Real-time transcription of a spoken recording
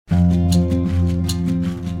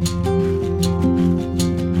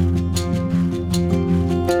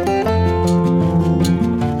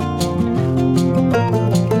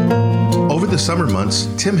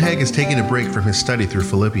Tim Hegg is taking a break from his study through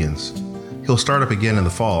Philippians. He'll start up again in the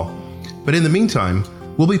fall, but in the meantime,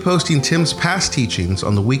 we'll be posting Tim's past teachings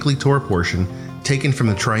on the weekly Torah portion taken from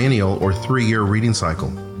the triennial or 3-year reading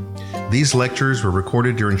cycle. These lectures were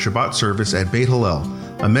recorded during Shabbat service at Beit Hillel,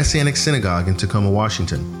 a Messianic synagogue in Tacoma,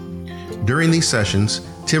 Washington. During these sessions,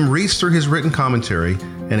 Tim reads through his written commentary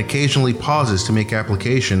and occasionally pauses to make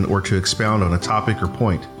application or to expound on a topic or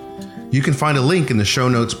point. You can find a link in the show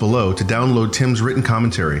notes below to download Tim's written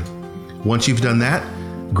commentary. Once you've done that,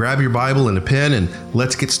 grab your Bible and a pen and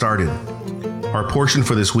let's get started. Our portion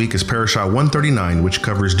for this week is Parashah 139, which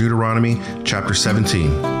covers Deuteronomy chapter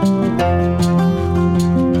 17.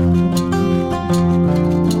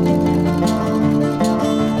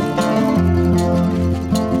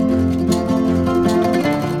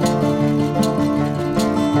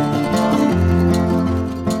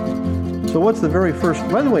 What's the very first,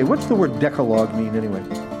 by the way, what's the word Decalogue mean anyway?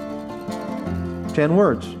 10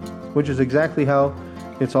 words, which is exactly how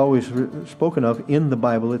it's always spoken of in the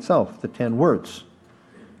Bible itself, the 10 words.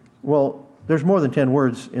 Well, there's more than 10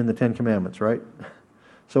 words in the 10 Commandments, right?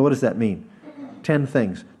 So what does that mean? 10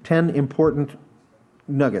 things, 10 important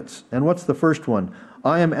nuggets. And what's the first one?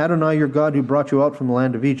 I am Adonai your God who brought you out from the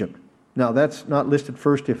land of Egypt. Now that's not listed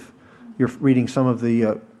first if you're reading some of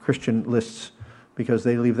the Christian lists, because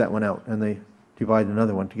they leave that one out and they divide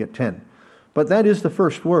another one to get 10. But that is the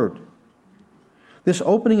first word. This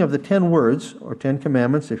opening of the 10 words, or 10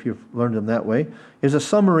 commandments, if you've learned them that way, is a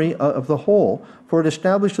summary of the whole, for it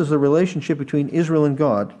establishes the relationship between Israel and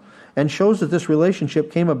God, and shows that this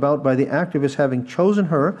relationship came about by the act of his having chosen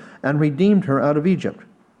her and redeemed her out of Egypt.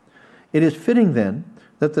 It is fitting, then,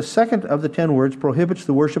 that the second of the 10 words prohibits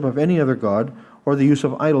the worship of any other god or the use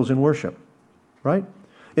of idols in worship. Right?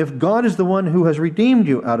 If God is the one who has redeemed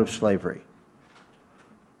you out of slavery,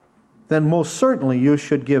 then most certainly you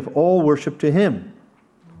should give all worship to him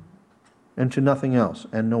and to nothing else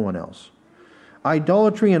and no one else.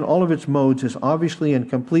 Idolatry in all of its modes is obviously and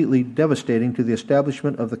completely devastating to the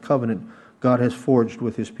establishment of the covenant God has forged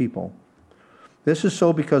with his people. This is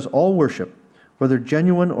so because all worship, whether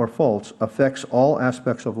genuine or false, affects all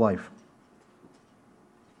aspects of life.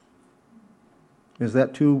 Is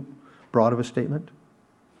that too broad of a statement?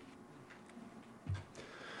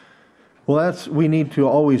 Well, we need to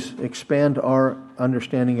always expand our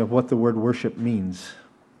understanding of what the word worship means.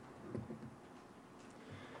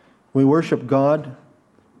 We worship God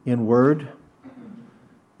in word,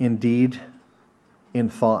 in deed, in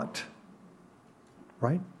thought.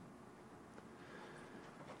 Right?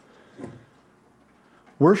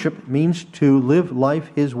 Worship means to live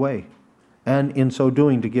life his way, and in so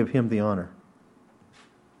doing to give him the honor.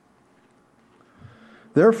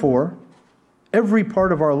 Therefore, every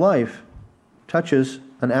part of our life touches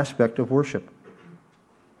an aspect of worship.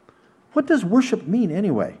 What does worship mean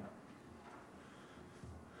anyway?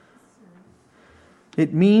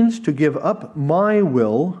 It means to give up my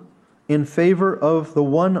will in favor of the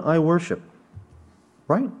one I worship.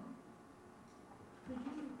 Right?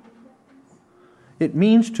 It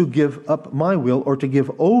means to give up my will, or to give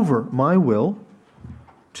over my will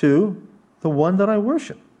to the one that I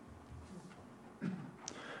worship.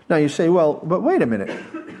 Now you say, well, but wait a minute.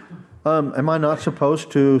 Am I not supposed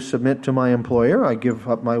to submit to my employer? I give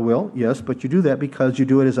up my will. Yes, but you do that because you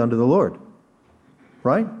do it as unto the Lord.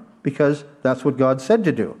 Right? Because that's what God said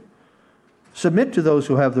to do. Submit to those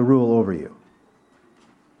who have the rule over you.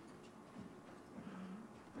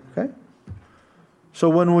 Okay? So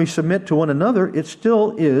when we submit to one another, it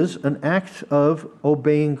still is an act of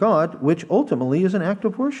obeying God, which ultimately is an act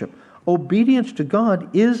of worship. Obedience to God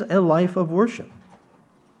is a life of worship.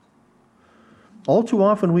 All too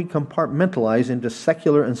often we compartmentalize into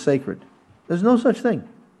secular and sacred. There's no such thing.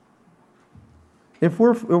 If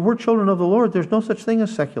we're children of the Lord, there's no such thing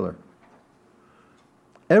as secular.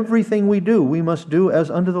 Everything we do, we must do as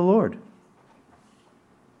unto the Lord.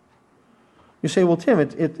 You say, well, Tim,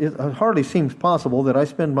 it hardly seems possible that I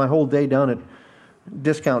spend my whole day down at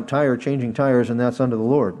Discount Tire changing tires and that's unto the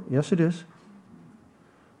Lord. Yes, it is.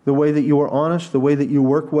 The way that you are honest, the way that you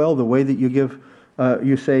work well, the way that you give...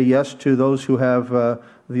 you say yes to those who have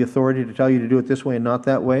the authority to tell you to do it this way and not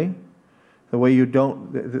that way. The way you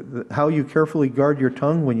don't, how you carefully guard your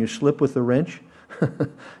tongue when you slip with the wrench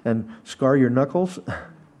and scar your knuckles.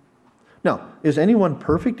 Now, is anyone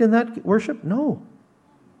perfect in that worship? No.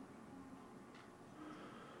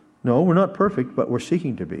 No, we're not perfect, but we're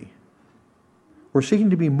seeking to be. We're seeking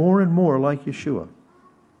to be more and more like Yeshua.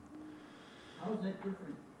 How is that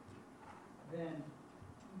different than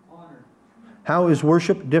honor? How is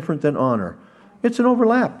worship different than honor? It's an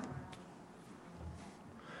overlap.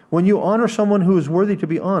 When you honor someone who is worthy to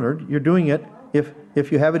be honored, you're doing it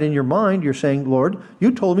If you have it in your mind, you're saying, Lord,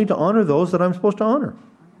 you told me to honor those that I'm supposed to honor.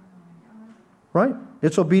 Right?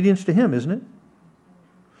 It's obedience to Him, isn't it?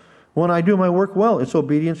 When I do my work well, it's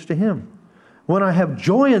obedience to Him. When I have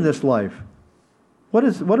joy in this life, what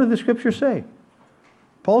do the Scriptures say?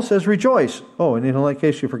 Paul says, rejoice. Oh, and in that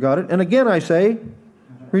case you forgot it. And again I say,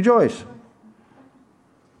 rejoice.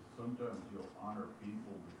 Sometimes you'll honor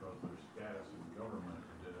people because of their status in government.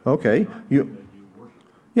 Okay.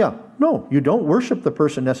 Yeah, no, you don't worship the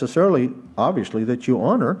person necessarily, obviously, that you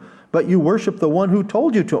honor, but you worship the one who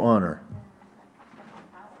told you to honor.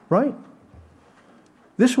 Right?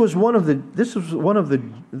 This was one of the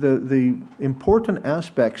important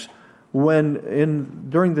aspects when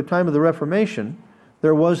during the time of the Reformation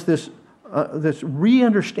there was this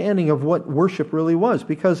re-understanding of what worship really was.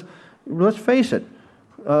 Because let's face it,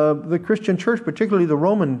 the Christian church, particularly the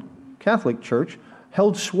Roman Catholic Church,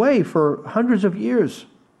 held sway for hundreds of years.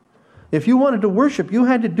 If you wanted to worship, you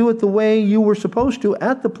had to do it the way you were supposed to,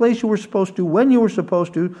 at the place you were supposed to, when you were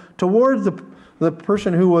supposed to, toward the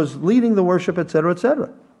person who was leading the worship, etc.,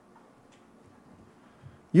 etc.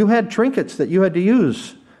 You had trinkets that you had to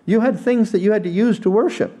use. You had things that you had to use to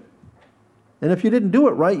worship. And if you didn't do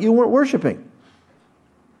it right, you weren't worshiping.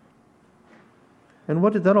 And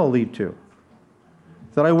what did that all lead to?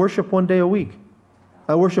 That I worship one day a week.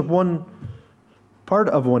 I worship one part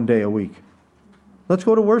of one day a week. Let's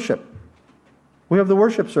go to worship. We have the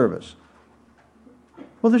worship service.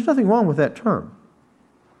 Well, there's nothing wrong with that term.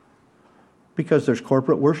 Because there's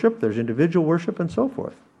corporate worship, there's individual worship, and so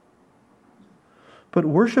forth. But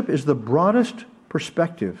worship is the broadest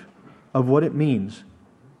perspective of what it means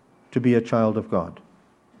to be a child of God.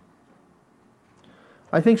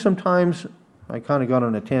 I think sometimes, I kind of got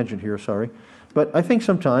on a tangent here, sorry, but I think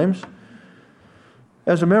sometimes,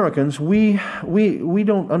 as Americans, we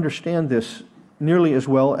don't understand this nearly as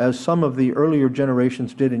well as some of the earlier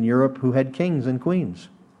generations did in Europe who had kings and queens.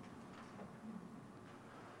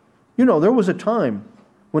 You know, there was a time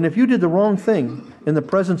when if you did the wrong thing in the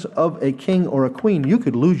presence of a king or a queen, you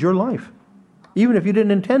could lose your life, even if you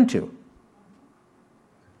didn't intend to.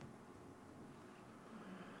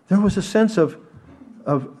 There was a sense of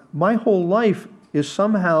my whole life is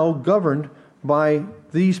somehow governed by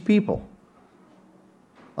these people.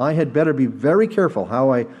 I had better be very careful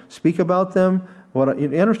how I speak about them.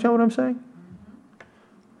 You understand what I'm saying?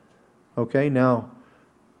 Okay, now,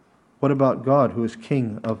 what about God, who is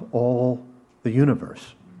king of all the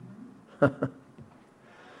universe?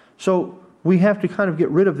 So we have to kind of get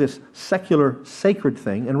rid of this secular, sacred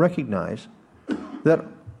thing and recognize that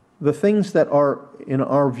the things that are, in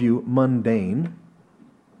our view, mundane,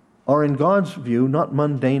 are in God's view not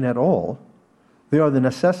mundane at all. They are the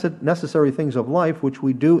necessary things of life which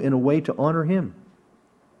we do in a way to honor Him.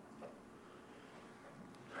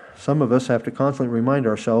 Some of us have to constantly remind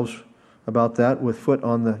ourselves about that with foot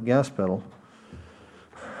on the gas pedal,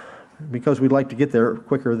 because we'd like to get there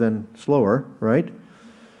quicker than slower, right?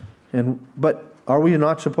 But are we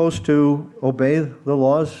not supposed to obey the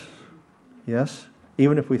laws? Yes,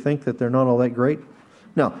 even if we think that they're not all that great.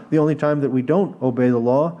 Now, the only time that we don't obey the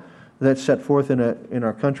law that's set forth in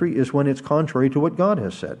our country is when it's contrary to what God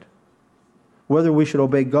has said. Whether we should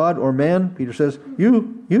obey God or man, Peter says,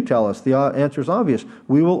 you tell us. The answer is obvious.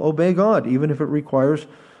 We will obey God, even if it requires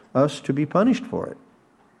us to be punished for it.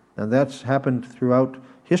 And that's happened throughout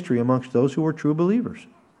history amongst those who were true believers.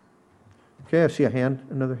 Okay, I see a hand,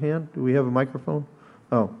 another hand. Do we have a microphone?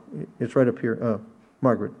 Oh, it's right up here.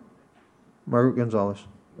 Margaret Gonzalez.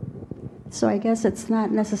 So I guess it's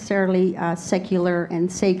not necessarily secular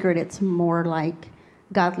and sacred. It's more like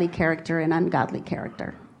godly character and ungodly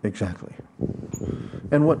character. Exactly.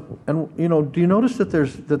 And do you notice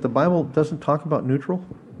that the Bible doesn't talk about neutral?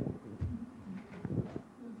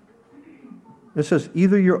 It says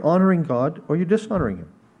either you're honoring God or you're dishonoring Him.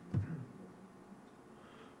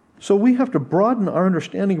 So we have to broaden our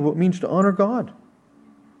understanding of what it means to honor God.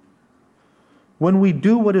 When we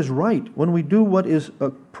do what is right, when we do what is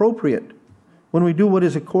appropriate, when we do what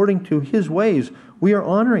is according to His ways, we are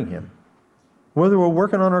honoring Him. Whether we're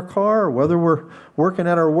working on our car, or whether we're working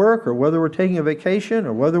at our work, or whether we're taking a vacation,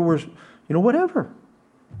 or whether we're, whatever.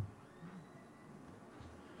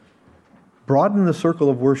 Broaden the circle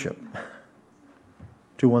of worship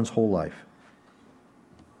to one's whole life.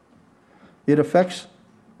 It affects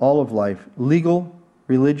all of life, legal,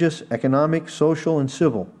 religious, economic, social, and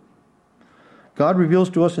civil. God reveals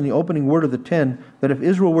to us in the opening word of the 10 that if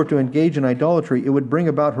Israel were to engage in idolatry, it would bring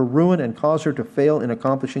about her ruin and cause her to fail in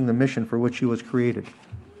accomplishing the mission for which she was created.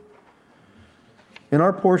 In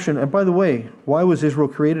our portion, and by the way, why was Israel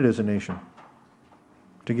created as a nation?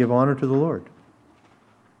 To give honor to the Lord.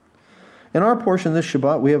 In our portion this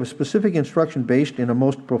Shabbat, we have a specific instruction based in a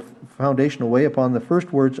most foundational way upon the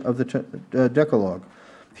first words of the Decalogue.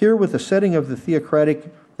 Here, with the setting of the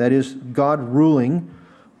theocratic, that is, God ruling,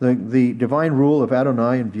 the divine rule of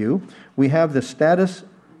Adonai in view, we have the statutes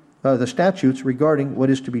regarding what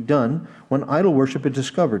is to be done when idol worship is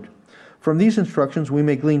discovered. From these instructions, we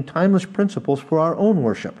may glean timeless principles for our own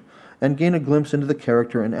worship and gain a glimpse into the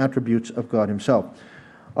character and attributes of God Himself.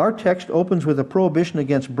 Our text opens with a prohibition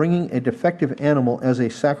against bringing a defective animal as a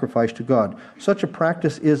sacrifice to God. Such a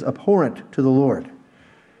practice is abhorrent to the Lord.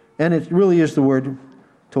 And it really is the word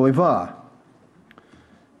toivah.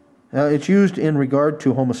 It's used in regard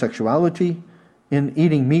to homosexuality, in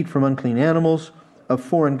eating meat from unclean animals, of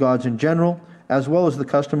foreign gods in general, as well as the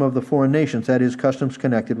custom of the foreign nations, that is, customs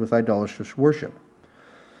connected with idolatrous worship.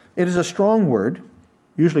 It is a strong word,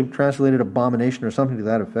 usually translated abomination or something to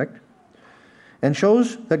that effect, and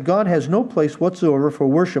shows that God has no place whatsoever for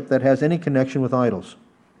worship that has any connection with idols.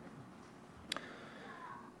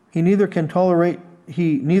 He neither can tolerate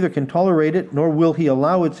it, nor will He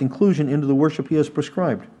allow its inclusion into the worship He has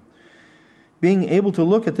prescribed. Being able to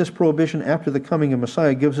look at this prohibition after the coming of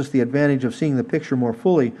Messiah gives us the advantage of seeing the picture more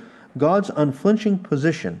fully. God's unflinching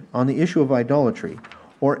position on the issue of idolatry,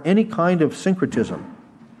 or any kind of syncretism.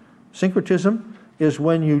 Syncretism is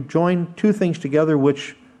when you join two things together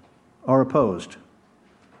which are opposed,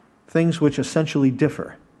 things which essentially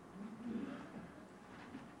differ.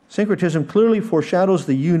 Syncretism clearly foreshadows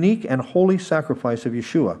the unique and holy sacrifice of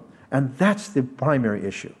Yeshua, and that's the primary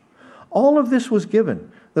issue. All of this was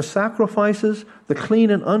given. The sacrifices, the clean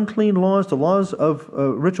and unclean laws, the laws of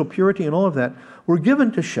ritual purity and all of that were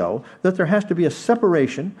given to show that there has to be a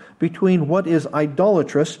separation between what is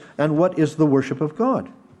idolatrous and what is the worship of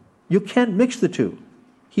God. You can't mix the two.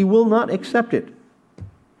 He will not accept it.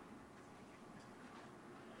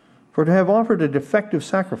 For to have offered a defective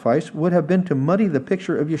sacrifice would have been to muddy the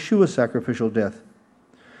picture of Yeshua's sacrificial death.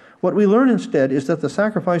 What we learn instead is that the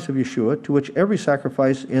sacrifice of Yeshua, to which every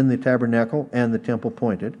sacrifice in the tabernacle and the temple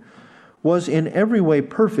pointed, was in every way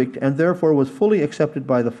perfect and therefore was fully accepted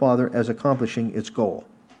by the Father as accomplishing its goal.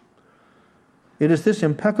 It is this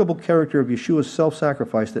impeccable character of Yeshua's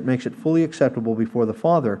self-sacrifice that makes it fully acceptable before the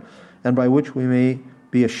Father, and by which we may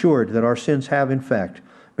be assured that our sins have, in fact,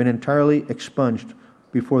 been entirely expunged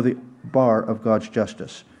before the bar of God's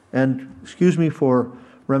justice. And excuse me for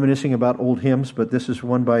reminiscing about old hymns, but this is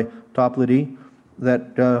one by Toplady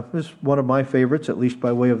that is one of my favorites, at least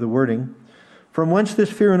by way of the wording. From whence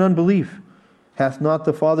this fear and unbelief? Hath not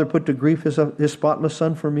the Father put to grief his spotless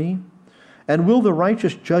Son for me? And will the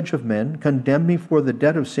righteous judge of men condemn me for the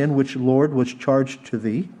debt of sin which, Lord, was charged to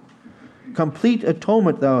thee? Complete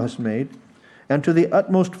atonement thou hast made, and to the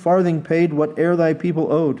utmost farthing paid whate'er thy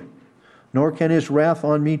people owed. Nor can his wrath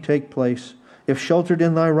on me take place, if sheltered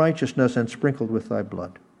in thy righteousness and sprinkled with thy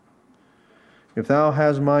blood. If thou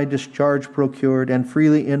hast my discharge procured, and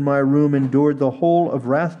freely in my room endured the whole of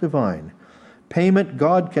wrath divine, payment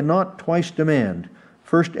God cannot twice demand,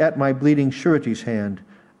 first at my bleeding surety's hand,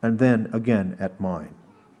 and then again at mine.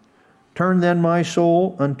 Turn then my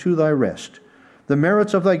soul unto thy rest. The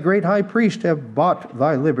merits of thy great high priest have bought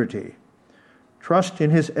thy liberty. Trust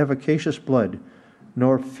in his efficacious blood,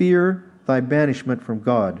 nor fear thy banishment from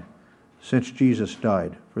God, since Jesus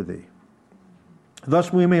died for thee.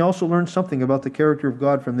 Thus we may also learn something about the character of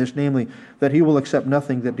God from this, namely, that he will accept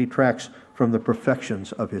nothing that detracts from the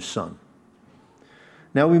perfections of his Son.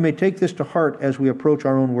 Now we may take this to heart as we approach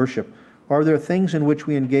our own worship. Are there things in which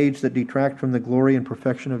we engage that detract from the glory and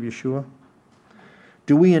perfection of Yeshua?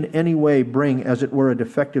 Do we in any way bring, as it were, a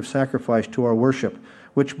defective sacrifice to our worship,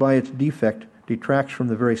 which by its defect detracts from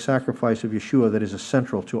the very sacrifice of Yeshua that is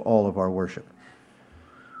essential to all of our worship?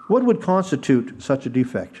 What would constitute such a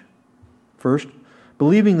defect? First,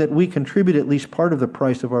 believing that we contribute at least part of the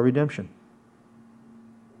price of our redemption.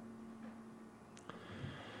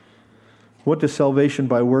 What does salvation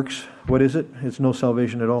by works, what is it? It's no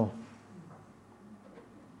salvation at all.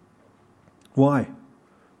 Why?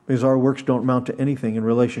 Because our works don't amount to anything in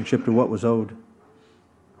relationship to what was owed.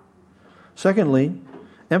 Secondly,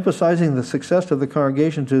 emphasizing the success of the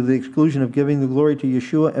congregation to the exclusion of giving the glory to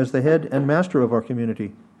Yeshua as the head and master of our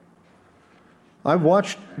community. I've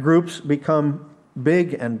watched groups become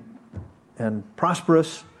big and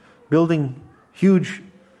prosperous, building huge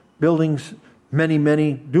buildings,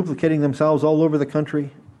 many, duplicating themselves all over the country.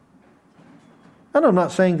 And I'm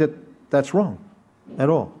not saying that that's wrong at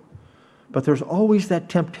all. But there's always that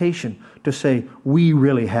temptation to say, we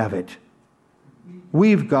really have it.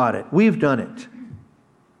 We've got it. We've done it.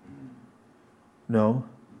 No.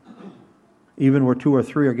 Even where two or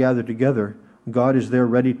three are gathered together, God is there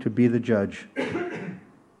ready to be the judge.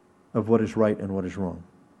 of what is right and what is wrong.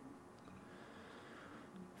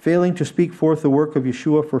 Failing to speak forth the work of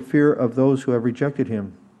Yeshua for fear of those who have rejected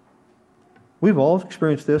him. We've all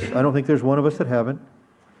experienced this. I don't think there's one of us that haven't.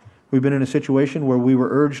 We've been in a situation where we were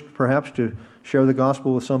urged perhaps to share the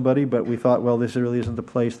gospel with somebody, but we thought, well, this really isn't the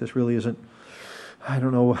place. This really isn't, I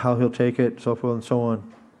don't know how he'll take it, so forth and so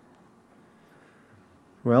on.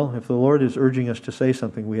 Well, if the Lord is urging us to say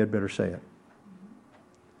something, we had better say it.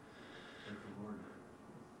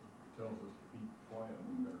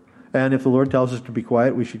 And if the Lord tells us to be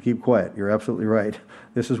quiet, we should keep quiet. You're absolutely right.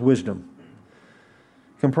 This is wisdom.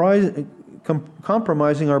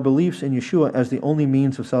 Compromising our beliefs in Yeshua as the only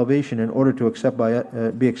means of salvation in order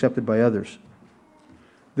to be accepted by others.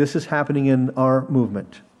 This is happening in our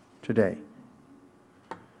movement today.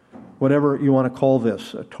 Whatever you want to call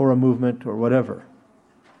this, a Torah movement or whatever.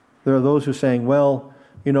 There are those who are saying, well,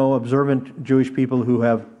 observant Jewish people who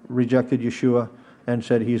have rejected Yeshua and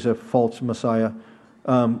said he's a false Messiah,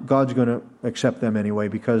 God's going to accept them anyway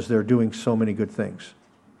because they're doing so many good things.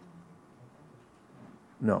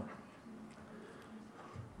 No.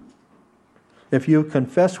 If you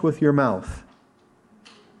confess with your mouth,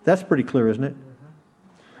 that's pretty clear, isn't it?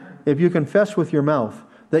 If you confess with your mouth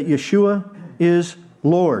that Yeshua is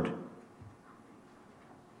Lord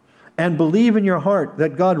and believe in your heart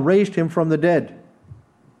that God raised him from the dead,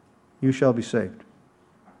 you shall be saved.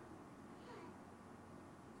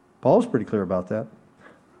 Paul's pretty clear about that.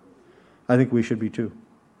 I think we should be too.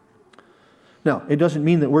 Now, it doesn't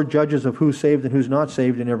mean that we're judges of who's saved and who's not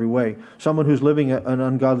saved in every way. Someone who's living an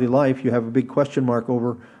ungodly life, you have a big question mark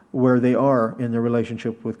over where they are in their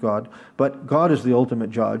relationship with God. But God is the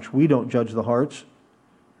ultimate judge. We don't judge the hearts.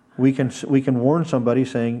 We can warn somebody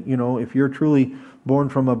saying, if you're truly born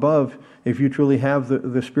from above, if you truly have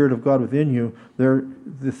the Spirit of God within you,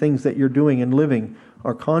 the things that you're doing and living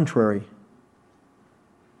are contrary.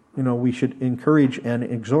 We should encourage and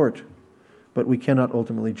exhort, but we cannot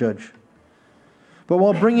ultimately judge. But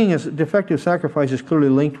while bringing a defective sacrifice is clearly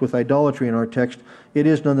linked with idolatry in our text, it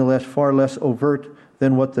is nonetheless far less overt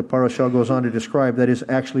than what the parashah goes on to describe, that is,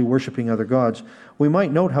 actually worshiping other gods. We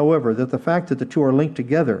might note, however, that the fact that the two are linked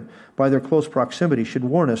together by their close proximity should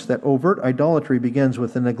warn us that overt idolatry begins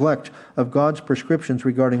with the neglect of God's prescriptions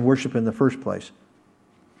regarding worship in the first place.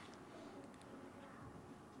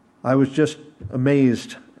 I was just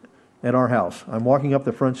amazed at our house. I'm walking up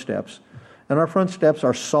the front steps, and our front steps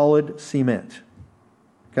are solid cement.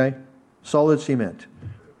 Okay? Solid cement.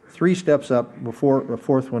 3 steps up before the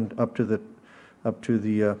fourth one up to the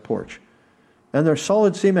porch. And they're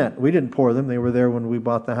solid cement. We didn't pour them. They were there when we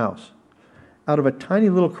bought the house. Out of a tiny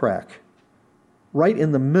little crack, right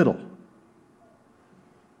in the middle,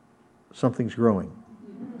 something's growing.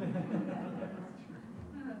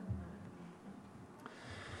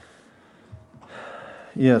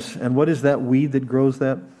 Yes, and what is that weed that grows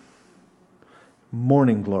that?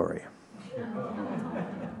 Morning glory.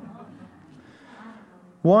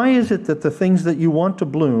 Why is it that the things that you want to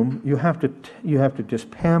bloom, you have to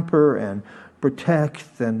just pamper and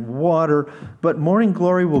protect and water, but morning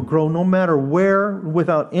glory will grow no matter where,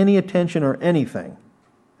 without any attention or anything?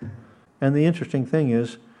 And the interesting thing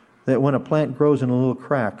is that when a plant grows in a little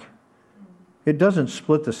crack, it doesn't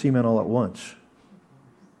split the cement all at once.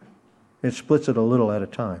 It splits it a little at a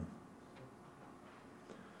time.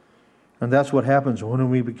 And that's what happens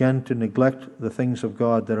when we begin to neglect the things of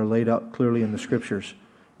God that are laid out clearly in the Scriptures.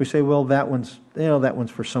 We say, well, that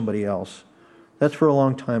one's for somebody else. That's for a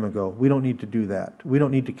long time ago. We don't need to do that. We don't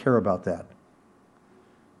need to care about that.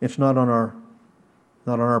 It's not on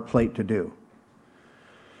our plate to do.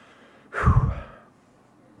 Whew.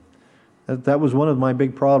 That was one of my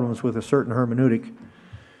big problems with a certain hermeneutic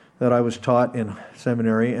that I was taught in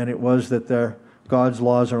seminary, and it was that God's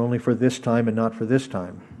laws are only for this time and not for this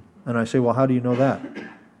time. And I say, well, how do you know that?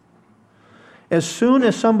 As soon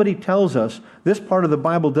as somebody tells us this part of the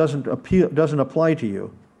Bible doesn't apply to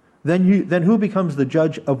you, then who becomes the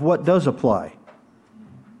judge of what does apply?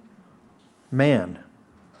 Man.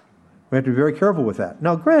 We have to be very careful with that.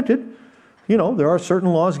 Now, granted, there are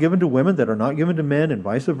certain laws given to women that are not given to men, and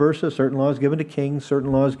vice versa. Certain laws given to kings,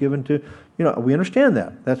 certain laws given to, we understand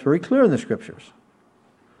that. That's very clear in the Scriptures.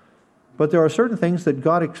 But there are certain things that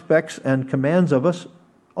God expects and commands of us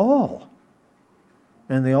all.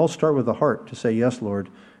 And they all start with the heart to say, yes, Lord,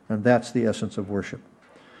 and that's the essence of worship.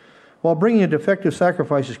 While bringing a defective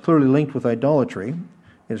sacrifice is clearly linked with idolatry,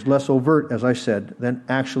 it is less overt, as I said, than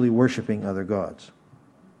actually worshiping other gods.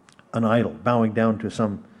 An idol, bowing down to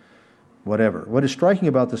some whatever. What is striking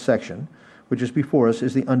about this section, which is before us,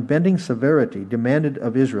 is the unbending severity demanded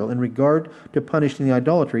of Israel in regard to punishing the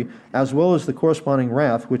idolatry, as well as the corresponding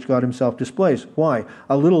wrath which God himself displays. Why?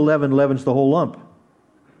 A little leaven leavens the whole lump.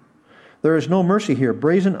 There is no mercy here.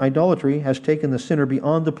 Brazen idolatry has taken the sinner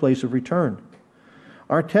beyond the place of return.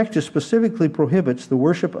 Our text specifically prohibits the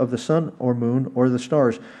worship of the sun or moon or the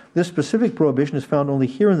stars. This specific prohibition is found only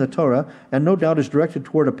here in the Torah, and no doubt is directed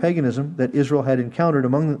toward a paganism that Israel had encountered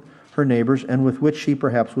among her neighbors and with which she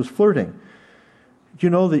perhaps was flirting. Do you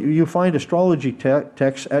know that you find astrology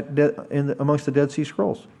texts amongst the Dead Sea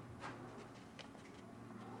Scrolls?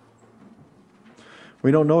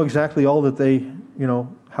 We don't know exactly all that they,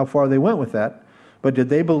 how far they went with that, but did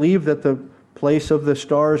they believe that the place of the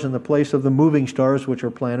stars and the place of the moving stars, which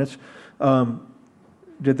are planets,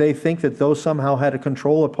 did they think that those somehow had a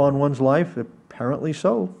control upon one's life? Apparently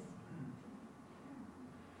so.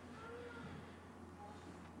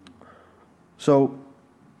 So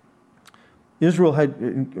Israel had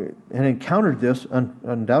encountered this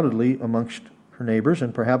undoubtedly amongst her neighbors,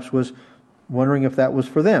 and perhaps was wondering if that was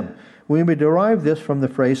for them. We may derive this from the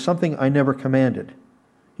phrase, something I never commanded.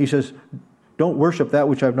 He says, don't worship that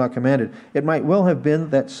which I have not commanded. It might well have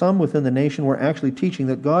been that some within the nation were actually teaching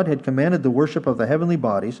that God had commanded the worship of the heavenly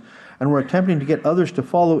bodies and were attempting to get others to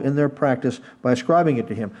follow in their practice by ascribing it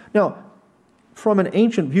to him. Now, from an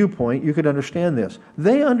ancient viewpoint, you could understand this.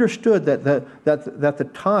 They understood that the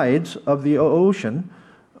tides of the ocean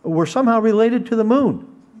were somehow related to the moon.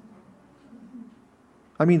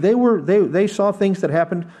 I mean, they saw things that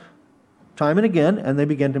happened time and again, and they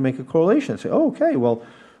began to make a correlation. Say, oh, okay, well,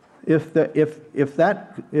 if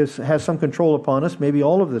that has some control upon us, maybe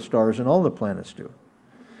all of the stars and all the planets do.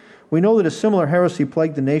 We know that a similar heresy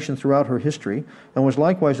plagued the nation throughout her history and was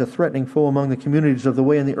likewise a threatening foe among the communities of the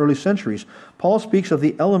way in the early centuries. Paul speaks of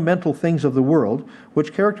the elemental things of the world,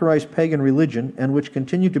 which characterized pagan religion and which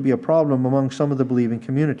continue to be a problem among some of the believing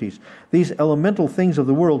communities. These elemental things of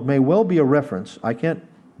the world may well be a reference, I can't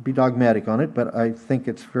be dogmatic on it, but I think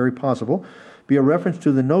it's very possible, be a reference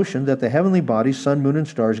to the notion that the heavenly bodies, sun, moon, and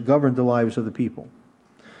stars, governed the lives of the people.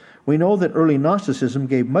 We know that early Gnosticism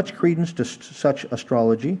gave much credence to such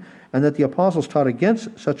astrology, and that the apostles taught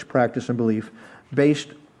against such practice and belief, based,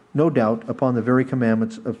 no doubt, upon the very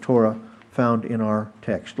commandments of Torah found in our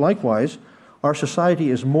text. Likewise, our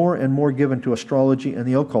society is more and more given to astrology and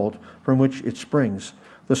the occult, from which it springs.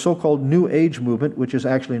 The so-called New Age movement, which is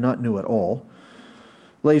actually not new at all,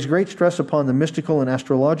 lays great stress upon the mystical and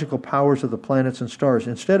astrological powers of the planets and stars.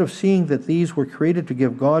 Instead of seeing that these were created to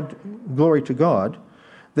give glory to God,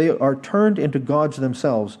 they are turned into gods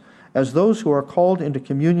themselves. As those who are called into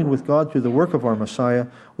communion with God through the work of our Messiah,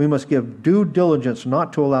 we must give due diligence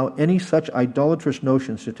not to allow any such idolatrous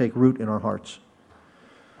notions to take root in our hearts.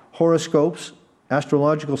 Horoscopes,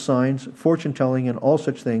 astrological signs, fortune-telling, and all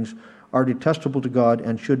such things are detestable to God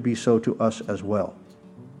and should be so to us as well.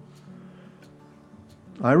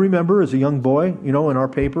 I remember as a young boy, in our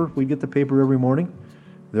paper, we get the paper every morning,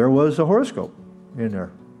 there was a horoscope in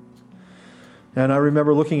there. And I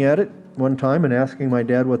remember looking at it one time and asking my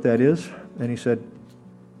dad what that is, and he said,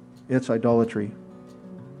 it's idolatry.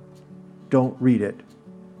 Don't read it.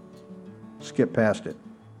 Skip past it.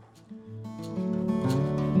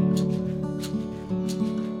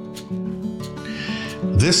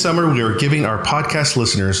 This summer, we are giving our podcast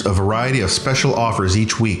listeners a variety of special offers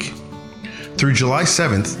each week. Through July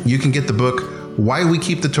 7th, you can get the book, Why We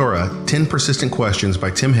Keep the Torah, 10 Persistent Questions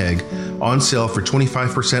by Tim Hegg, on sale for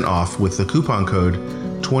 25% off with the coupon code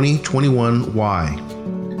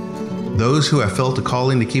 2021Y. Those who have felt a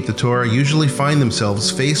calling to keep the Torah usually find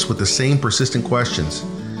themselves faced with the same persistent questions.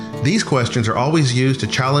 These questions are always used to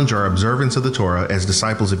challenge our observance of the Torah as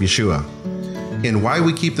disciples of Yeshua. In Why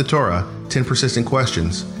We Keep the Torah, 10 Persistent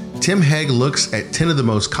Questions, Tim Hegg looks at 10 of the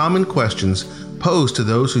most common questions posed to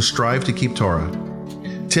those who strive to keep Torah.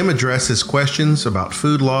 Tim addresses questions about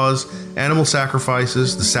food laws, animal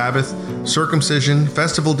sacrifices, the Sabbath, circumcision,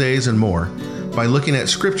 festival days, and more by looking at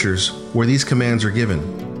scriptures where these commands are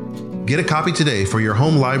given. Get a copy today for your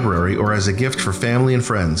home library or as a gift for family and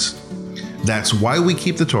friends. That's Why We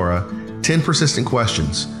Keep the Torah, 10 Persistent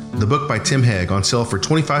Questions, the book by Tim Hegg, on sale for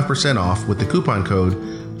 25% off with the coupon code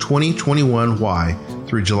 2021Y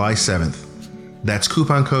through July 7th. That's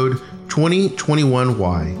coupon code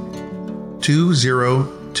 2021Y,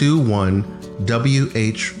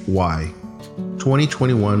 2021WHY,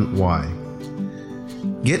 2021Y.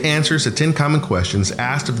 Get answers to 10 common questions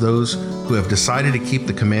asked of those who have decided to keep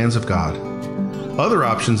the commands of God. Other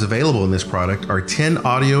options available in this product are 10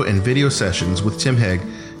 audio and video sessions with Tim Hegg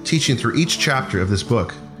teaching through each chapter of this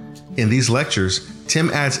book. In these lectures, Tim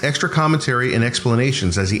adds extra commentary and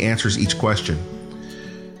explanations as he answers each question.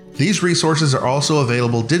 These resources are also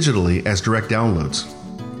available digitally as direct downloads.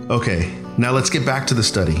 Okay, now let's get back to the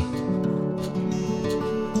study.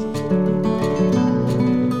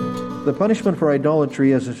 The punishment for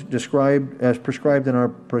idolatry, as prescribed in our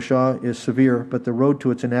parashah, is severe, but the road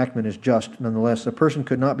to its enactment is just nonetheless. A person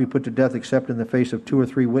could not be put to death except in the face of 2 or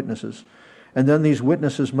 3 witnesses. And then these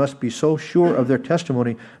witnesses must be so sure of their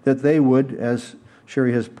testimony that they would, as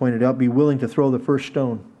Sherry has pointed out, be willing to throw the first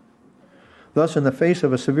stone. Thus, in the face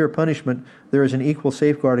of a severe punishment, there is an equal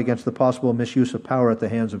safeguard against the possible misuse of power at the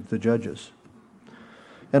hands of the judges.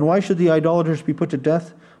 And why should the idolaters be put to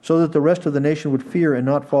death? So that the rest of the nation would fear and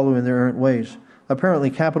not follow in their errant ways. Apparently,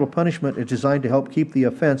 capital punishment is designed to help keep the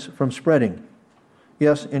offense from spreading.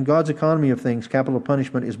 Yes, in God's economy of things, capital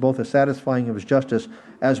punishment is both a satisfying of His justice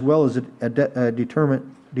as well as a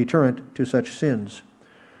deterrent to such sins.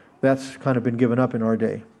 That's kind of been given up in our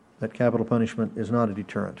day, that capital punishment is not a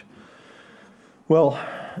deterrent. Well,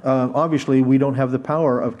 obviously, we don't have the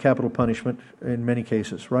power of capital punishment in many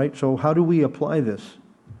cases, right? So how do we apply this?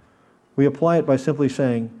 We apply it by simply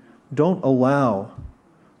saying, don't allow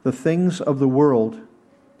the things of the world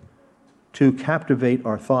to captivate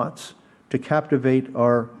our thoughts, to captivate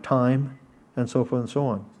our time, and so forth and so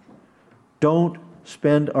on. Don't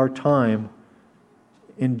spend our time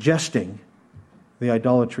ingesting the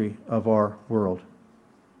idolatry of our world.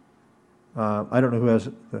 I don't know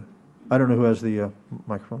who has the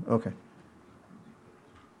microphone. Okay.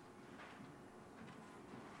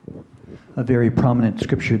 A very prominent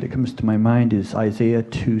scripture that comes to my mind is Isaiah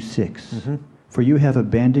 2:6. For you have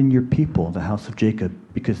abandoned your people, the house of Jacob,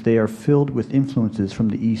 because they are filled with influences from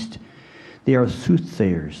the east. They are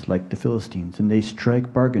soothsayers like the Philistines, and they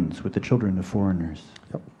strike bargains with the children of foreigners.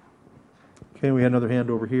 Yep. Okay, we had another hand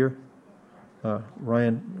over here.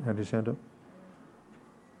 Ryan had his hand up.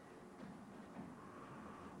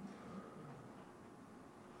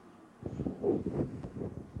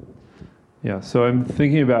 Yeah, so I'm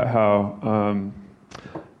thinking about how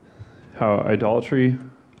idolatry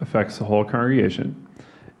affects the whole congregation,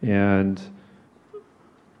 and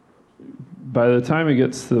by the time it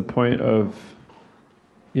gets to the point of,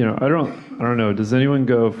 I don't know, does anyone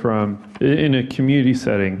go from in a community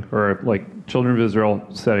setting or like Children of Israel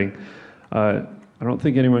setting? I don't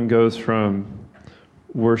think anyone goes from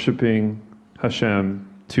worshiping Hashem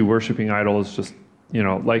to worshiping idols just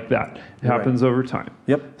like that. It happens over time.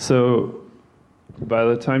 Yep. So by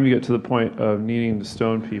the time you get to the point of needing to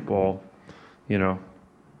stone people,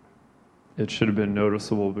 it should have been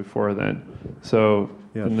noticeable before then. So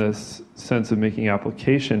Yes. in this sense of making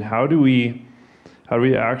application, how do we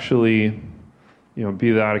actually,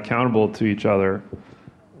 be that accountable to each other,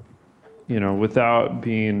 without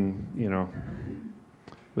being,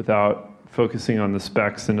 without focusing on the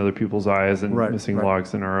specks in other people's eyes and missing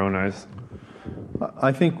logs in our own eyes?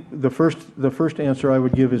 I think the first answer I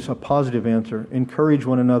would give is a positive answer. Encourage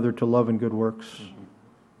one another to love and good works.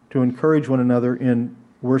 To encourage one another in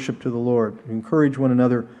worship to the Lord. Encourage one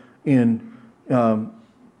another in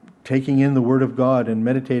taking in the Word of God and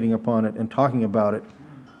meditating upon it and talking about it.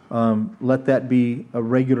 Let that be a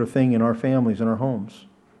regular thing in our families and our homes.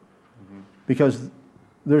 Because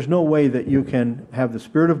there's no way that you can have the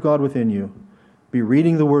Spirit of God within you, be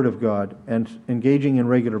reading the Word of God and engaging in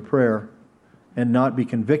regular prayer and not be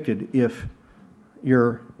convicted if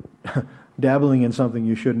you're dabbling in something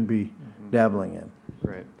you shouldn't be dabbling in.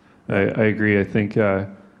 Right. I agree. I think that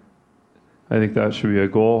should be a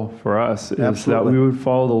goal for us, is Absolutely. that we would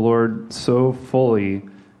follow the Lord so fully,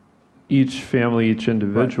 each family, each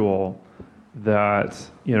individual, that,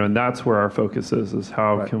 and that's where our focus is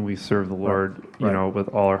how can we serve the Lord, with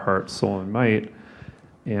all our heart, soul, and might.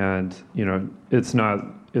 And, it's not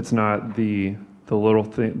the little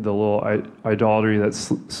thing, the little idolatry that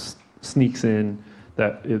sneaks in,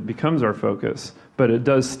 that it becomes our focus, but it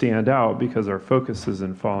does stand out because our focus is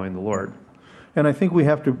in following the Lord. And I think we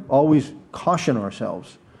have to always caution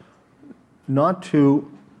ourselves not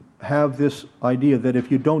to have this idea that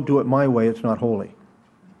if you don't do it my way, it's not holy.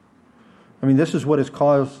 I mean, this is what has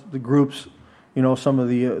caused the groups, some of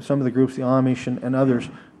the groups, the Amish and others,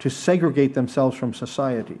 to segregate themselves from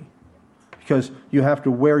society. Because you have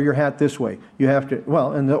to wear your hat this way. You have to,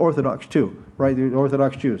 and the Orthodox too, right? The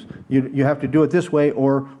Orthodox Jews. You have to do it this way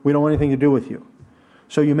or we don't want anything to do with you.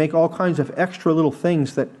 So you make all kinds of extra little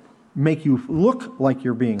things that make you look like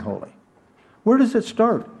you're being holy. Where does it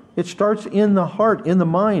start? It starts in the heart, in the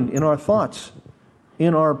mind, in our thoughts,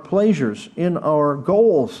 in our pleasures, in our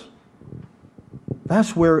goals.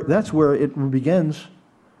 That's where it begins.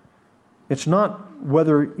 It's not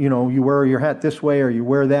whether, you wear your hat this way or you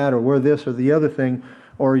wear that or wear this or the other thing,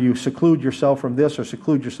 or you seclude yourself from this or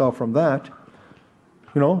seclude yourself from that.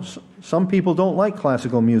 Some people don't like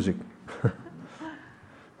classical music.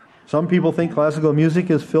 Some people think classical music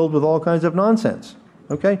is filled with all kinds of nonsense.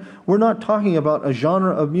 Okay? We're not talking about a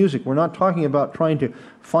genre of music. We're not talking about trying to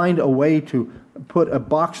find a way to put a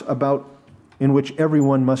box about in which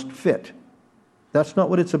everyone must fit. That's not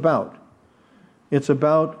what it's about. It's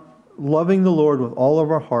about loving the Lord with all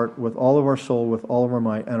of our heart, with all of our soul, with all of our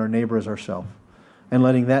might, and our neighbor as ourselves, and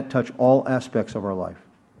letting that touch all aspects of our life.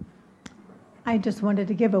 I just wanted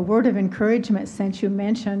to give a word of encouragement since you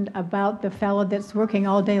mentioned about the fellow that's working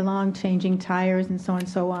all day long changing tires and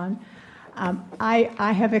so on.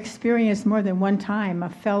 I have experienced more than one time a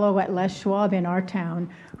fellow at Les Schwab in our town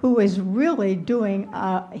who is really doing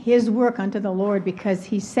his work unto the Lord, because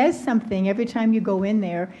he says something every time you go in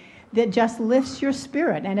there that just lifts your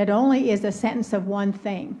spirit, and it only is a sentence of one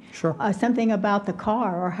thing. Sure. Something about the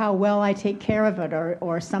car or how well I take care of it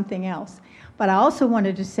or something else. But I also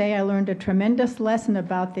wanted to say I learned a tremendous lesson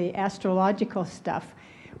about the astrological stuff.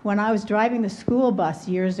 When I was driving the school bus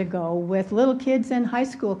years ago with little kids and high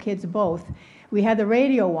school kids both, we had the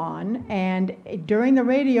radio on, and during the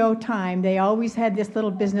radio time, they always had this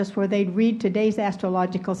little business where they'd read today's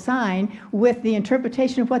astrological sign with the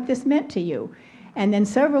interpretation of what this meant to you. And then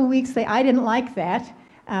several weeks, I didn't like that,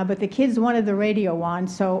 but the kids wanted the radio on,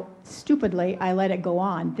 so stupidly, I let it go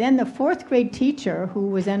on. Then the fourth grade teacher, who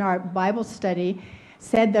was in our Bible study,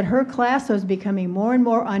 said that her class was becoming more and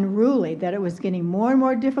more unruly, that it was getting more and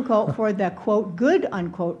more difficult for the, quote, good,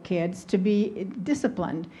 unquote, kids to be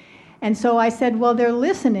disciplined. And so I said, well, they're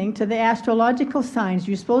listening to the astrological signs.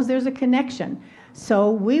 You suppose there's a connection? So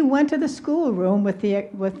we went to the schoolroom with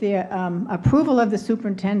the approval of the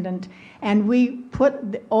superintendent, and we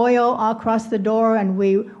put the oil across the door, and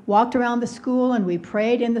we walked around the school, and we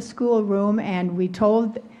prayed in the schoolroom, and we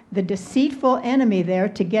told the deceitful enemy there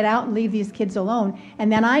to get out and leave these kids alone.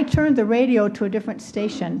 And then I turned the radio to a different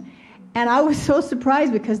station. And I was so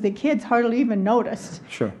surprised because the kids hardly even noticed.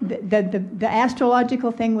 Sure. The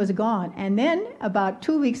astrological thing was gone. And then about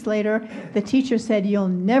 2 weeks later, the teacher said, you'll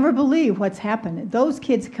never believe what's happened. Those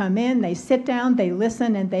kids come in, they sit down, they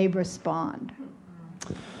listen, and they respond.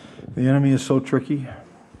 The enemy is so tricky.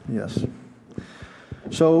 Yes.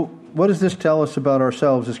 So what does this tell us about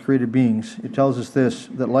ourselves as created beings? It tells us this,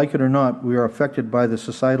 that like it or not, we are affected by the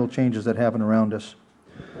societal changes that happen around us.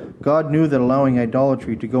 God knew that allowing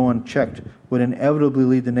idolatry to go unchecked would inevitably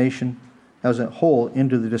lead the nation as a whole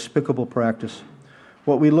into the despicable practice.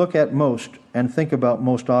 What we look at most and think about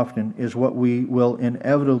most often is what we will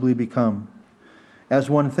inevitably become. As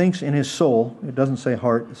one thinks in his soul, it doesn't say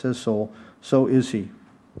heart, it says soul, so is he.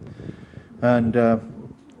 And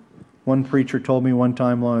one preacher told me one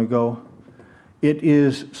time long ago, it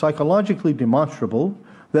is psychologically demonstrable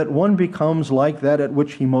that one becomes like that at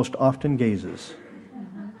which he most often gazes.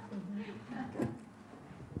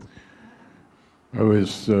 I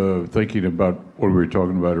was thinking about what we were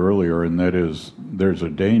talking about earlier, and that is there's a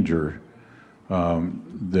danger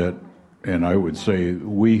that, and I would say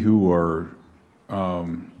we who are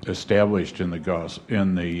established in the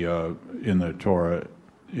Torah,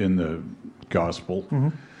 in the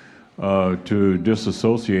gospel, to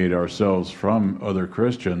disassociate ourselves from other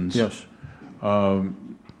Christians. Yes.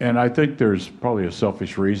 And I think there's probably a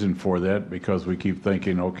selfish reason for that, because we keep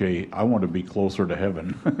thinking, okay, I want to be closer to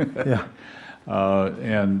heaven. Yeah.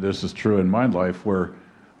 And this is true in my life where,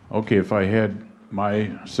 okay, if I had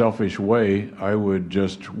my selfish way, I would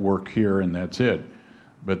just work here and that's it.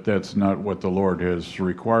 But that's not what the Lord has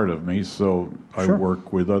required of me, so I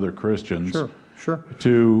work with other Christians. Sure.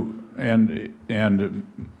 And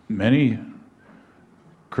many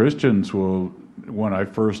Christians will, when I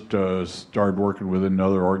first started working with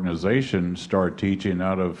another organization, start teaching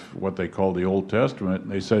out of what they call the Old Testament,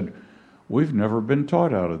 and they said, we've never been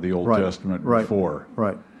taught out of the Old Testament before.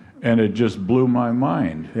 Right. And it just blew my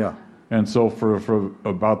mind. Yeah. And so for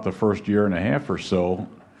about the first year and a half or so,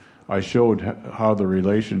 I showed how the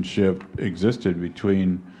relationship existed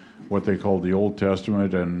between what they call the Old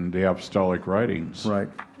Testament and the apostolic writings. Right.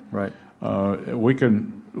 We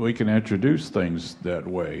can introduce things that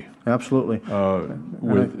way. Absolutely.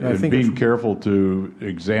 With being careful to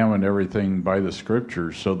examine everything by the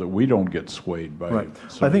Scriptures so that we don't get swayed by. Right.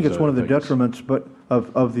 I think it's one of the detriments,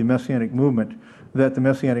 of the Messianic movement, that the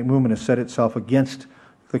Messianic movement has set itself against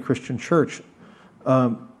the Christian church.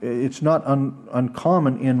 It's not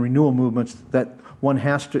uncommon in renewal movements that one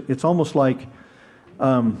has to. It's almost like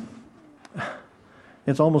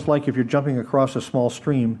if you're jumping across a small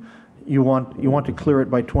stream, you want to clear it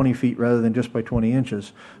by 20 feet rather than just by 20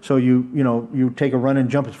 inches. So you take a run and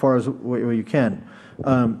jump as far as where you can.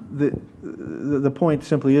 The point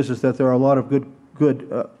simply is that there are a lot of good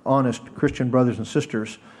good, honest Christian brothers and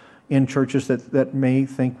sisters in churches that may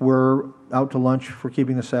think we're out to lunch for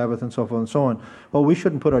keeping the Sabbath and so forth and so on. Well, we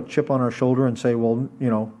shouldn't put a chip on our shoulder and say, well,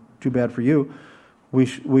 too bad for you. We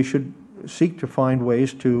should seek to find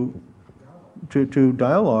ways to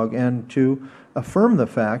dialogue and to affirm the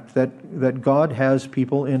fact that God has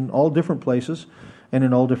people in all different places and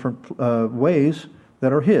in all different ways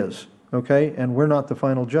that are His, okay? And we're not the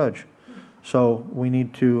final judge. So we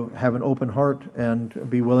need to have an open heart and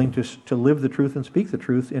be willing to live the truth and speak the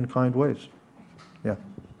truth in kind ways. Yeah.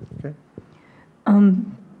 Okay.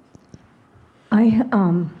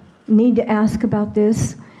 I need to ask about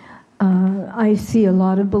this. I see a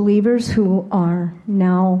lot of believers who are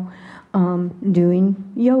now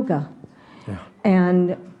doing yoga. Yeah.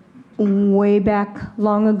 And way back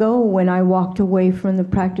long ago, when I walked away from the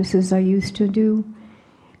practices I used to do,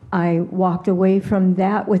 I walked away from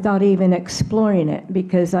that without even exploring it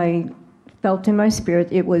because I felt in my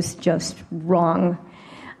spirit it was just wrong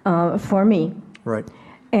for me. Right.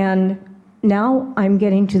 And now I'm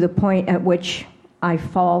getting to the point at which I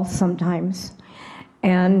fall sometimes.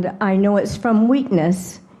 And I know it's from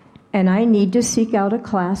weakness, and I need to seek out a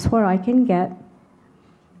class where I can get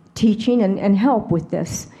teaching and help with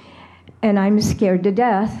this. And I'm scared to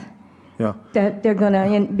death that they're going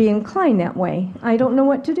to be inclined that way. I don't know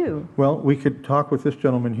what to do. Well, we could talk with this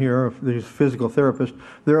gentleman here, if he's a physical therapist.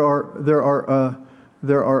 The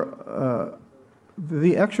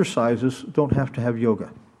exercises don't have to have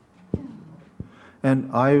yoga.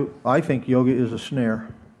 And I think yoga is a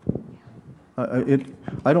snare.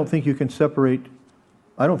 I don't think you can separate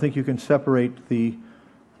the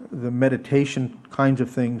meditation kinds of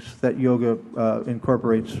things that yoga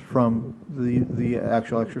incorporates from the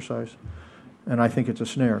actual exercise. And I think it's a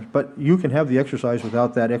snare. But you can have the exercise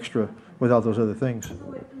without that extra, without those other things. So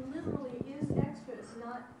it literally is extra. It's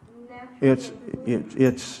not natural.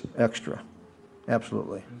 It's extra.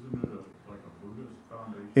 Absolutely.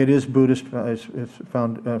 It is Buddhist. It's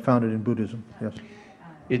founded in Buddhism. Yes.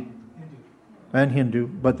 And Hindu,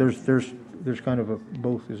 but there's kind of a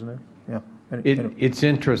both, isn't there? Yeah. It's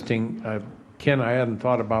interesting, Ken. I hadn't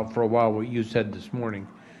thought about for a while what you said this morning,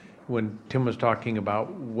 when Tim was talking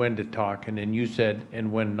about when to talk, and then you said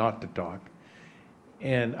and when not to talk.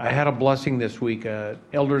 And I had a blessing this week. An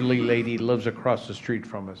elderly lady lives across the street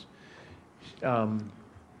from us.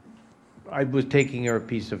 I was taking her a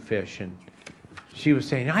piece of fish, and she was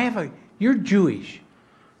saying, "You're Jewish.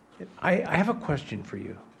 I have a question for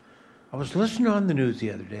you. I was listening on the news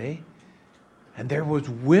the other day, and there was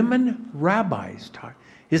women rabbis talking.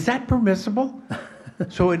 Is that permissible?"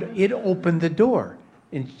 So it opened the door.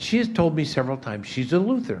 And she has told me several times she's a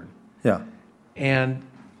Lutheran. Yeah. And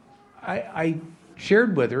I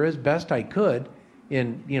shared with her as best I could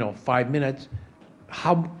in 5 minutes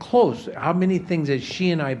how many things that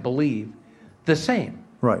she and I believe the same.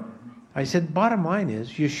 Right. I said, bottom line is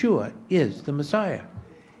Yeshua is the Messiah.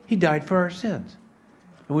 He died for our sins.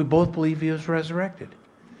 And we both believe he was resurrected.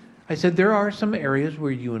 I said, there are some areas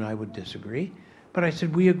where you and I would disagree, but I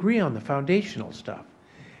said, we agree on the foundational stuff.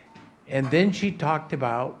 And then she talked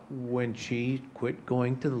about when she quit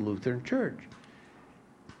going to the Lutheran Church.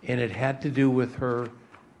 And it had to do with her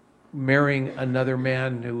marrying another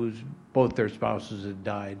man whose both their spouses had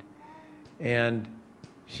died. And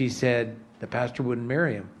she said the pastor wouldn't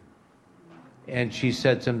marry him. And she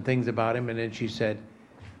said some things about him, and then she said,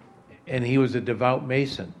 and he was a devout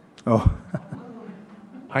Mason. Oh.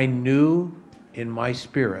 I knew in my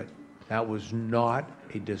spirit that was not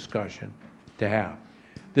a discussion to have.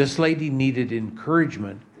 This lady needed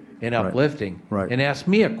encouragement and uplifting, and asked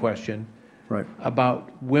me a question about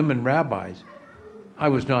women rabbis. I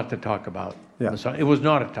was not to talk about. Yeah. It was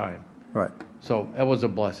not a time. Right. So that was a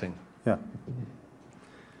blessing. Yeah.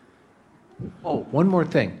 Oh, one more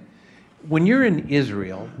thing. When you're in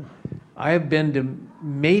Israel, I have been to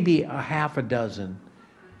maybe a half a dozen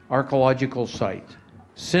archaeological sites,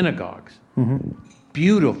 synagogues,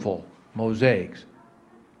 beautiful mosaics,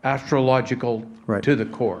 astrological to the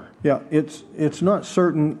core. Yeah, it's not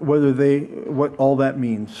certain what all that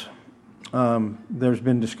means. There's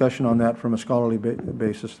been discussion on that from a scholarly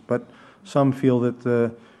basis, but some feel that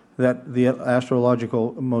the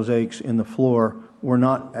astrological mosaics in the floor were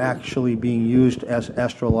not actually being used as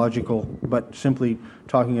astrological, but simply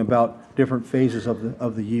talking about different phases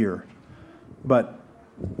of the year. But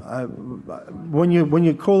when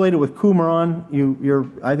you collate it with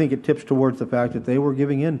Qumran, I think it tips towards the fact that they were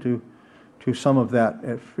giving in to some of that,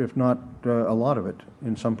 if not a lot of it,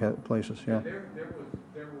 in some places. Yeah. There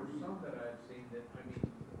were some that I've seen that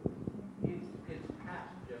it's past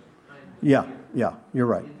just kind of. Yeah. You're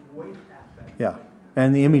right. It's way past that. Yeah.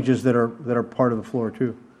 and the images that are part of the floor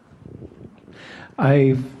too.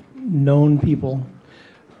 I've known people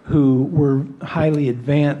who were highly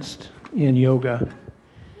advanced in yoga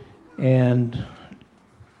and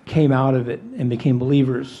came out of it and became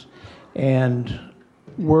believers and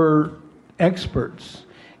were experts,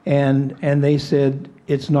 and they said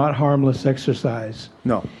it's not harmless exercise.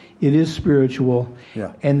 No. It is spiritual.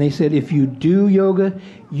 Yeah. And they said if you do yoga,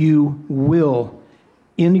 you will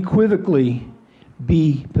unequivocally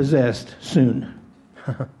be possessed soon.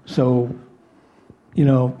 So,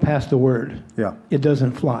 pass the word. Yeah. It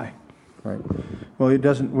doesn't fly. Right. Well, it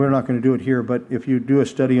doesn't. We're not going to do it here, but if you do a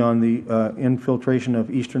study on the infiltration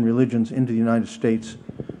of Eastern religions into the United States,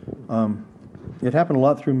 it happened a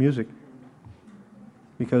lot through music,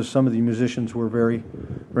 because some of the musicians were very,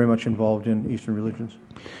 very much involved in Eastern religions.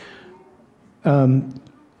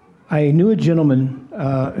 I knew a gentleman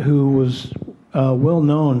who was well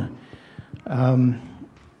known.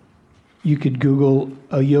 You could Google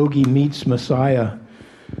 "a yogi meets Messiah."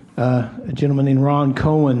 A gentleman named Ron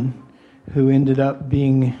Cohen, who ended up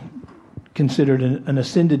being considered an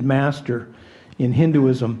ascended master in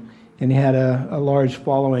Hinduism, and he had a large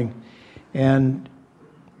following. And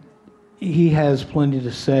he has plenty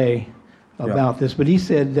to say about this, but he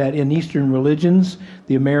said that in Eastern religions,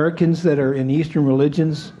 the Americans that are in Eastern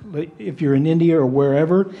religions, if you're in India or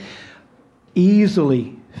wherever,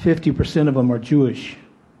 easily 50% of them are Jewish.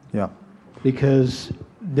 Yeah. Because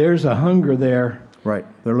there's a hunger there. Right.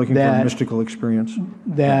 They're looking for a mystical experience.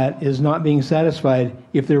 That is not being satisfied.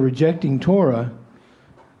 If they're rejecting Torah,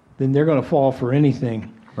 then they're going to fall for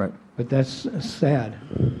anything. Right. But that's sad.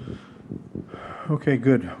 Okay,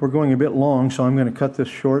 good. We're going a bit long, so I'm going to cut this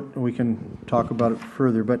short, and we can talk about it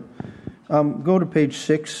further. But go to page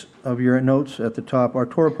 6 of your notes at the top. Our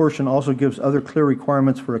Torah portion also gives other clear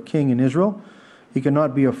requirements for a king in Israel. He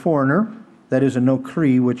cannot be a foreigner, that is a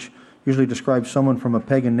nokri, which usually describes someone from a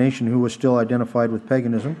pagan nation who was still identified with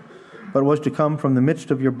paganism, but was to come from the midst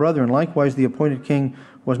of your brethren. Likewise, the appointed king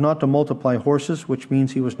was not to multiply horses, which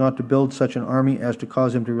means he was not to build such an army as to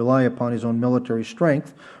cause him to rely upon his own military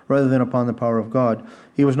strength rather than upon the power of God.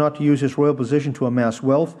 He was not to use his royal position to amass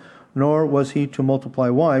wealth, nor was he to multiply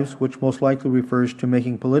wives, which most likely refers to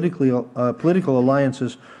making political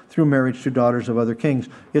alliances through marriage to daughters of other kings.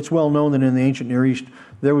 It's well known that in the ancient Near East,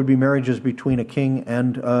 there would be marriages between a king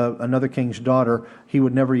and another king's daughter. He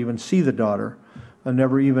would never even see the daughter, and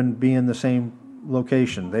never even be in the same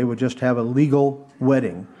location. They would just have a legal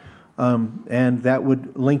wedding, and that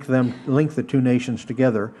would link the two nations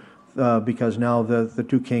together, because now the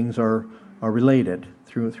two kings are related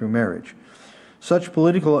through marriage. Such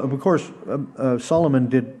political, of course, Solomon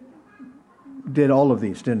did all of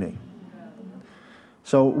these, didn't he?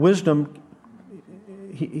 So wisdom,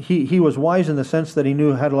 he was wise in the sense that he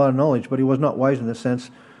had a lot of knowledge, but he was not wise in the sense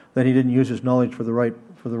that he didn't use his knowledge for the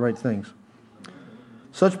right things.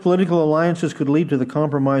 Such political alliances could lead to the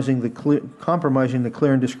compromising the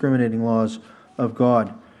clear and discriminating laws of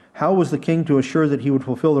God. How was the king to assure that he would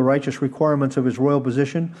fulfill the righteous requirements of his royal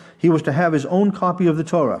position? He was to have his own copy of the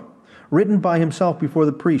Torah, written by himself before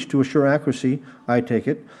the priest to assure accuracy, I take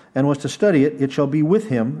it, and was to study it. It shall be with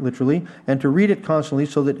him, literally, and to read it constantly,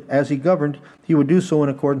 so that as he governed, he would do so in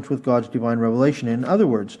accordance with God's divine revelation. In other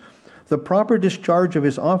words, the proper discharge of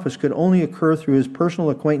his office could only occur through his personal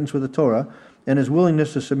acquaintance with the Torah and his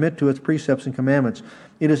willingness to submit to its precepts and commandments.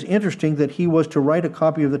 It is interesting that he was to write a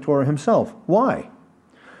copy of the Torah himself. Why?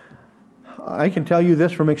 I can tell you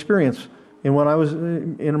this from experience. And when I was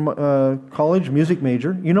in college, music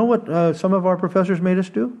major, you know what some of our professors made us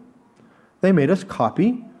do? They made us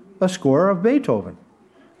copy a score of Beethoven.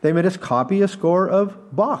 They made us copy a score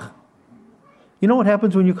of Bach. You know what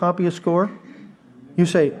happens when you copy a score? You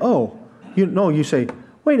say, you say,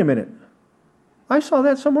 wait a minute, I saw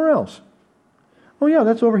that somewhere else. Oh yeah,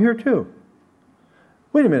 that's over here too.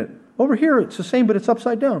 Wait a minute, over here it's the same, but it's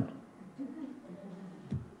upside down.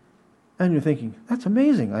 And you're thinking, that's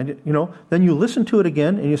amazing. Then you listen to it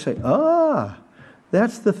again and you say,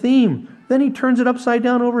 that's the theme. Then he turns it upside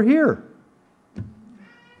down over here.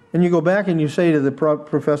 And you go back and you say to the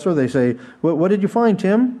professor, they say, what did you find,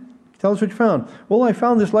 Tim? Tell us what you found. Well, I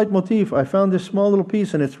found this leitmotif. I found this small little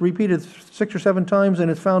piece, and it's repeated 6 or 7 times, and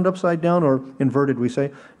it's found upside down, or inverted, we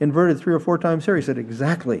say. Inverted 3 or 4 times here. He said,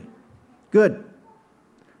 exactly. Good.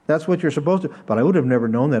 That's what you're supposed to. But I would have never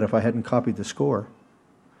known that if I hadn't copied the score.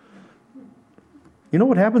 You know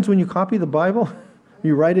what happens when you copy the Bible?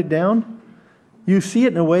 You write it down. You see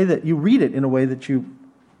it in a way that you read it in a way that you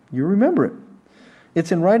remember it.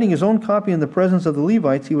 It's in writing his own copy in the presence of the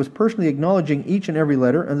Levites, he was personally acknowledging each and every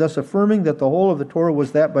letter, and thus affirming that the whole of the Torah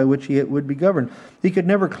was that by which he would be governed. He could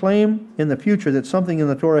never claim in the future that something in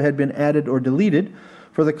the Torah had been added or deleted,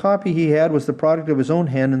 for the copy he had was the product of his own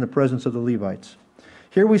hand in the presence of the Levites.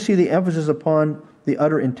 Here we see the emphasis upon the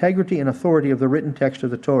utter integrity and authority of the written text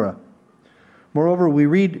of the Torah. Moreover, we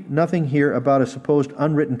read nothing here about a supposed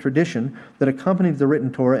unwritten tradition that accompanied the written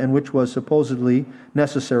Torah and which was supposedly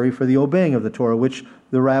necessary for the obeying of the Torah, which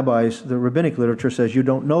the rabbis, the rabbinic literature says you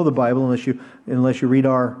don't know the Bible unless you read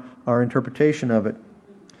our interpretation of it.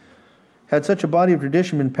 Had such a body of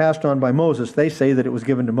tradition been passed on by Moses, they say that it was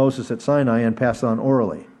given to Moses at Sinai and passed on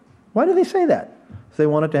orally. Why do they say that? They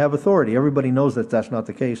want it to have authority. Everybody knows that that's not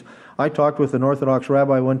the case. I talked with an Orthodox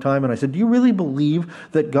rabbi one time, and I said, do you really believe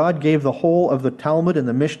that God gave the whole of the Talmud and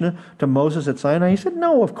the Mishnah to Moses at Sinai? He said,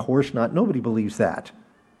 no, of course not. Nobody believes that.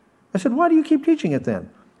 I said, why do you keep teaching it then?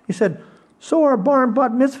 He said, so our bar and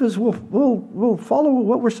bat mitzvahs will follow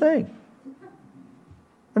what we're saying.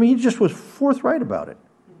 I mean, he just was forthright about it.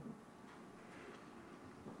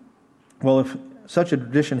 Well, if such a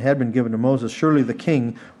tradition had been given to Moses, surely the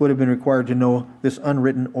king would have been required to know this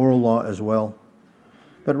unwritten oral law as well.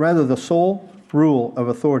 But rather, the sole rule of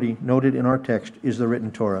authority noted in our text is the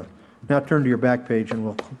written Torah. Now turn to your back page and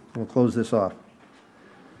we'll close this off.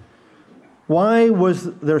 Why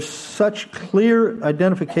was there such clear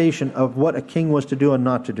identification of what a king was to do and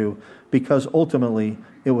not to do? Because ultimately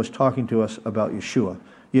it was talking to us about Yeshua.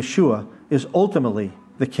 Yeshua is ultimately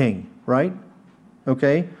the king, right?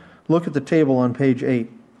 Okay? Look at the table on page 8.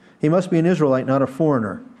 He must be an Israelite, not a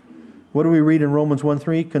foreigner. What do we read in Romans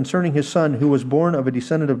 1:3? Concerning his son, who was born of a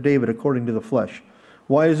descendant of David according to the flesh.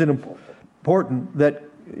 Why is it important that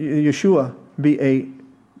Yeshua be a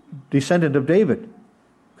descendant of David?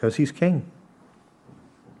 Because he's king.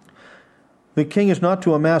 The king is not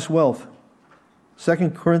to amass wealth.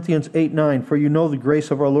 2 Corinthians 8:9, for you know the grace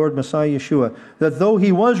of our Lord Messiah Yeshua, that though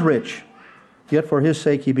he was rich, yet for his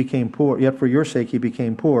sake he became poor, yet for your sake he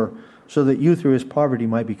became poor, so that you through his poverty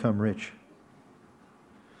might become rich.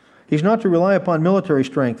 He's not to rely upon military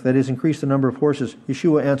strength, that is, increase the number of horses.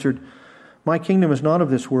 Yeshua answered, my kingdom is not of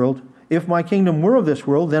this world. If my kingdom were of this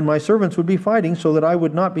world, then my servants would be fighting so that I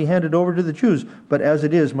would not be handed over to the Jews. But as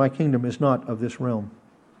it is, my kingdom is not of this realm.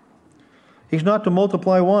 He's not to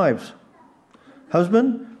multiply wives.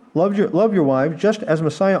 Husband, love your wives, just as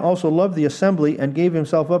Messiah also loved the assembly and gave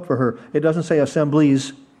himself up for her. It doesn't say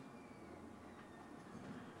assemblies.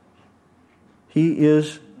 He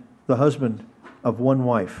is the husband of one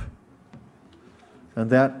wife. And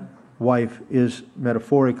that wife is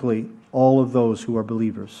metaphorically all of those who are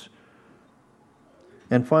believers.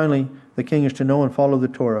 And finally, the king is to know and follow the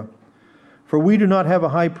Torah. For we do not have a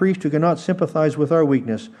high priest who cannot sympathize with our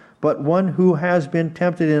weakness, but one who has been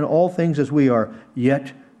tempted in all things as we are,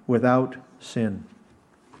 yet without sin.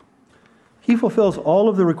 He fulfills all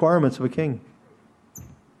of the requirements of a king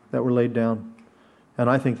that were laid down. And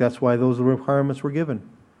I think that's why those requirements were given,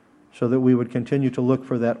 so that we would continue to look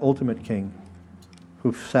for that ultimate king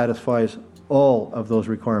who satisfies all of those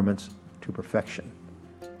requirements to perfection.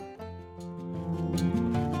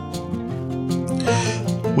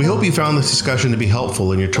 We hope you found this discussion to be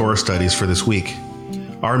helpful in your Torah studies for this week.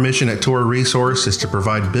 Our mission at Torah Resource is to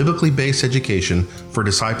provide biblically based education for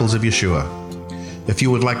disciples of Yeshua. If you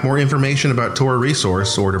would like more information about Torah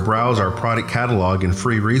Resource or to browse our product catalog and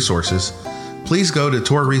free resources, please go to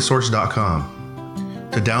TorahResource.com.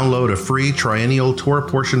 To download a free triennial Torah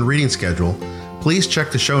portion reading schedule, please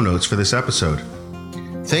check the show notes for this episode.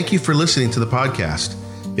 Thank you for listening to the podcast.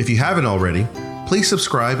 If you haven't already, please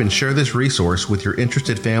subscribe and share this resource with your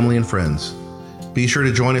interested family and friends. Be sure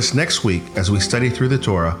to join us next week as we study through the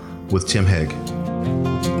Torah with Tim Hegg.